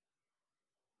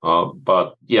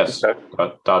 But yes, okay.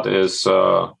 That is,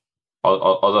 other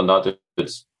than that,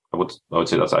 I would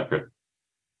say that's accurate.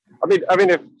 I mean,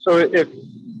 if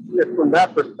from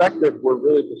that perspective, we're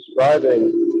really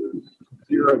describing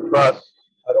zero trust.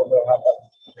 I don't know how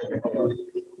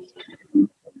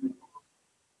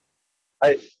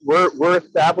we're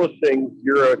establishing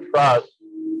zero trust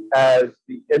as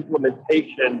the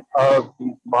implementation of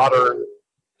these modern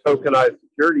tokenized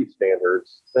security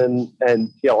standards and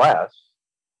TLS.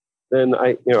 Then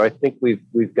I think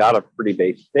we've got a pretty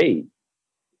base state.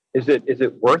 Is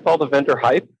it worth all the vendor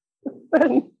hype?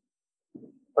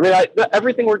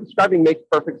 Everything we're describing makes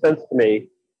perfect sense to me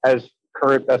as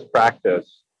current best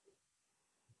practice.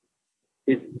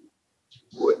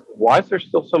 Why is there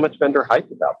still so much vendor hype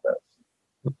about this?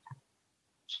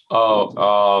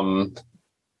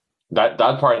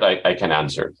 That part I can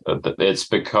answer. It's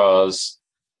because,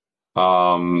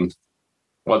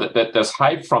 there's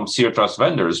hype from zero trust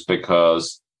vendors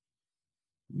because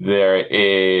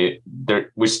we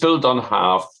still don't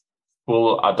have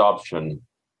full adoption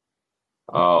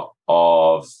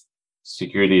of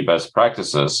security best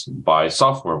practices by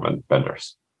software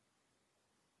vendors.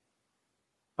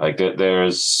 Like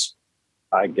there's,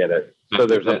 I get it. So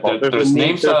there's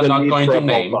names that I'm not going to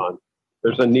name.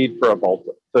 There's a need for a bolt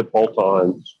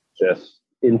on this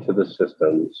into the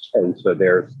systems, and so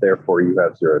therefore you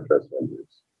have zero trust vendors.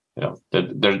 Yeah,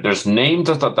 there's names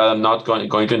that I'm not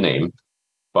going to name,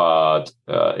 but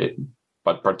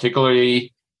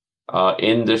particularly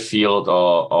in the field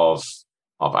of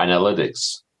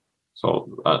analytics.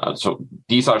 So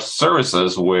these are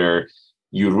services where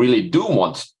you really do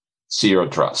want zero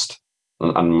trust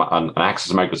and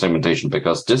access microsegmentation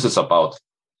because this is about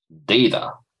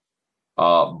data,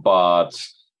 but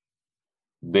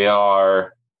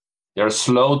they're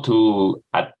slow to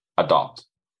adopt,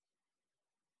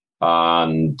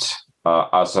 and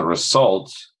as a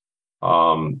result,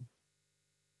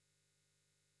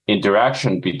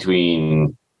 interaction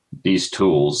between these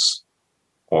tools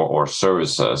or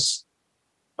services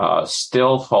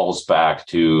still falls back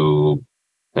to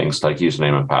things like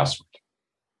username and password.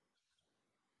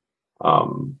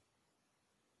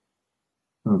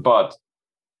 But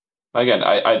again,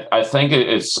 I think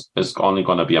it's only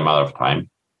going to be a matter of time.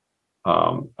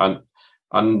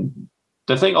 And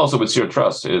the thing also with zero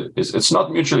trust is it's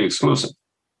not mutually exclusive.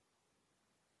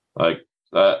 Like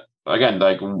again,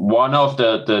 like one of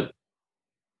the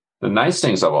nice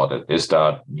things about it is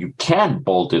that you can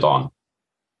bolt it on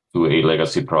to a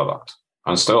legacy product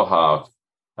and still have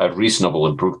a reasonable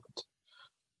improvement,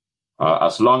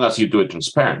 as long as you do it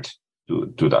transparent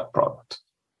to that product.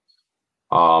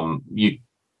 You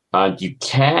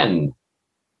can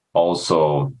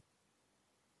also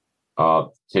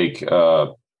take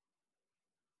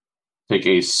take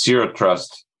a zero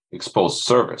trust exposed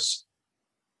service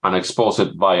and expose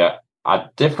it via a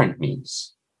different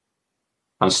means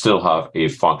and still have a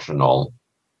functional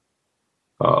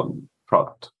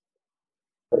product.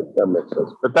 That makes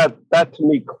sense. But that to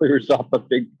me clears up a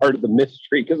big part of the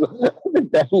mystery, because I've been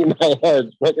banging my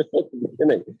head, like I said at the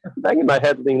beginning, banging my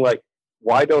head being like,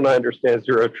 why don't I understand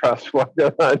zero trust? Why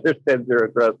don't I understand zero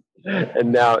trust?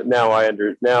 And now I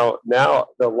understand. Now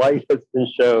the light has been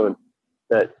shown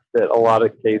that a lot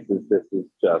of cases this is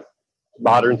just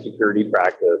modern security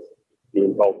practice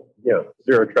being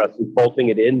zero trust and bolting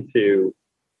it into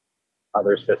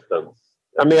other systems.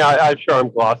 I mean, I'm sure I'm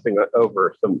glossing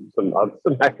over some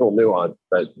actual nuance,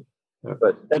 but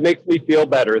it makes me feel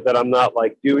better that I'm not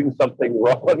like doing something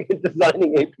wrong in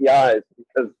designing APIs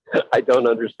because I don't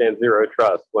understand zero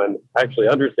trust, when I actually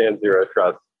understand zero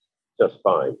trust just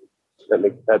fine. That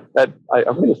makes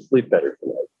I'm going to sleep better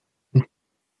tonight.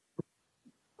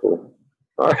 Cool.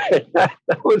 All right,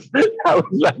 that was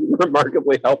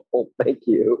remarkably helpful. Thank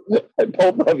you, and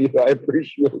both of you. I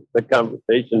appreciate the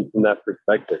conversation from that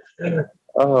perspective.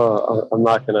 Oh, I'm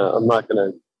not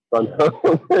gonna run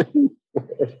home and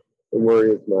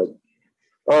worry as much.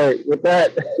 All right, with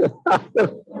that,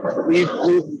 we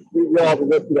all to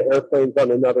listen to airplanes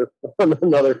on another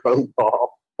phone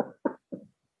call.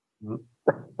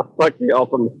 I'll talk to you all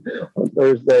on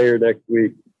Thursday or next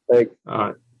week. Thanks. All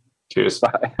right. Cheers.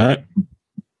 Bye. All right.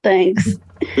 Thanks.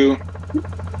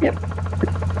 Yep.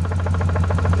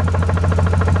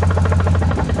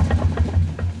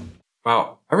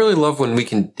 Wow. I really love when we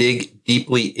can dig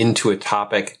deeply into a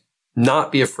topic,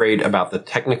 not be afraid about the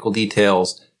technical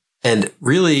details, and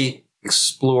really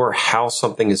explore how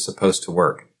something is supposed to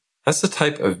work. That's the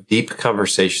type of deep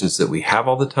conversations that we have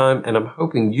all the time, and I'm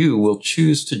hoping you will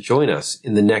choose to join us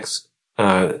in the next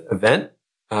event.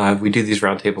 We do these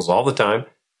roundtables all the time,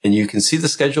 and you can see the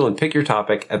schedule and pick your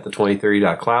topic at the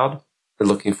 2030.cloud. We're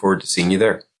looking forward to seeing you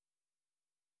there.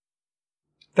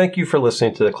 Thank you for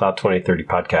listening to the Cloud 2030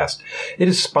 podcast. It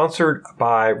is sponsored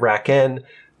by RackN,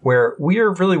 where we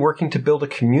are really working to build a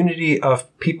community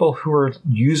of people who are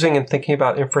using and thinking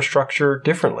about infrastructure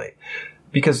differently,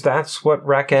 because that's what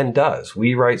RackN does.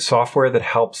 We write software that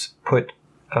helps put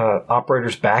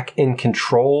operators back in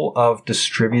control of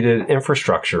distributed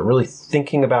infrastructure, really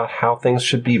thinking about how things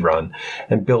should be run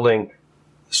and building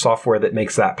software that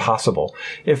makes that possible.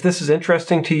 If this is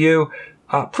interesting to you,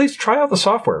 please try out the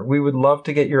software. We would love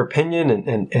to get your opinion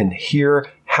and hear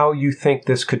how you think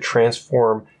this could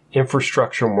transform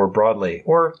infrastructure more broadly,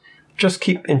 or just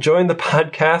keep enjoying the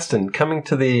podcast and coming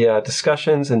to the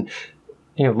discussions and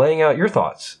laying out your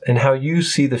thoughts and how you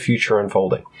see the future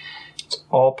unfolding. It's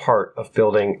all part of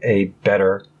building a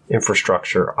better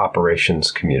infrastructure operations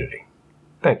community.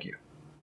 Thank you.